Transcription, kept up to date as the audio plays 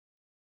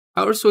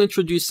I also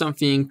introduced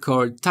something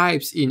called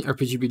types in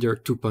RPG Builder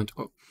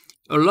 2.0.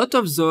 A lot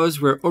of those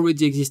were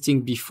already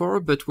existing before,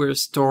 but were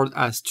stored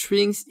as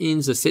strings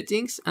in the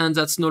settings, and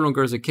that's no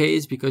longer the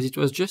case because it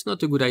was just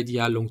not a good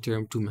idea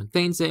long-term to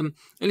maintain them,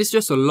 and it's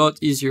just a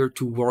lot easier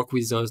to work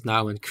with those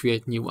now and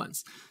create new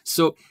ones.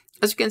 So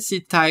as you can see,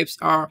 types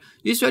are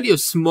usually a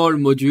small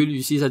module.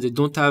 You see that they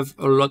don't have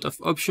a lot of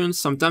options.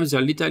 Sometimes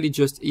they're literally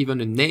just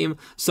even a name.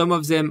 Some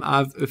of them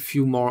have a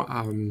few more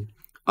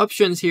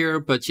options here,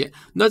 but yeah,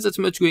 not that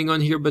much going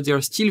on here, but they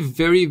are still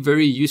very,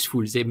 very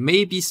useful. They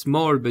may be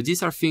small, but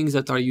these are things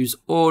that are used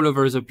all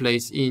over the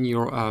place in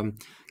your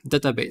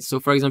database. So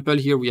for example,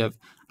 here we have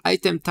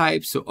item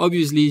type. So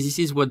obviously this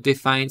is what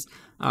defines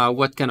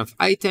what kind of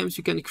items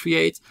you can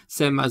create,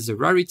 same as the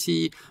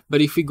rarity.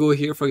 But if we go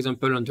here, for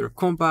example, under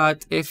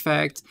combat,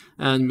 effect,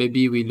 and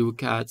maybe we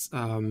look at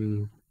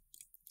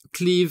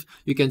cleave,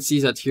 you can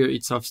see that here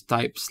it's of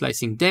type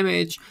slicing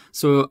damage.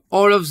 So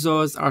all of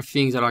those are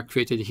things that are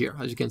created here.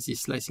 As you can see,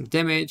 slicing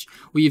damage.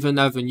 We even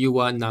have a new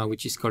one now,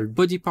 which is called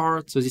body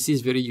part. So this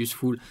is very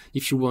useful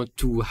if you want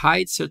to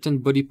hide certain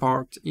body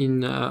part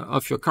in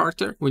of your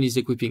character when he's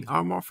equipping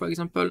armor, for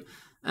example.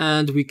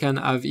 And we can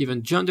have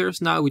even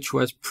genders now, which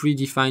was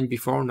predefined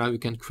before. Now you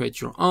can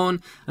create your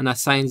own and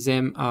assign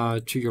them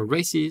to your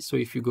races. So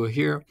if you go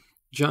here,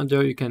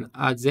 gender, you can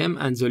add them,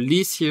 and the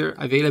list here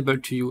available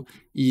to you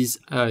is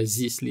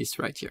this list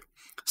right here.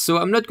 So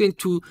I'm not going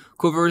to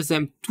cover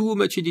them too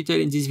much in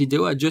detail in this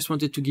video. I just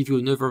wanted to give you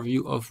an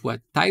overview of what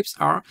types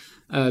are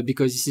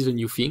because this is a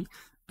new thing.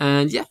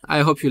 And yeah, I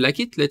hope you like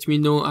it. Let me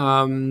know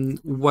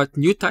what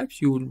new types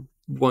you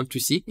want to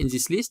see in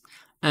this list,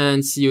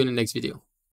 and see you in the next video.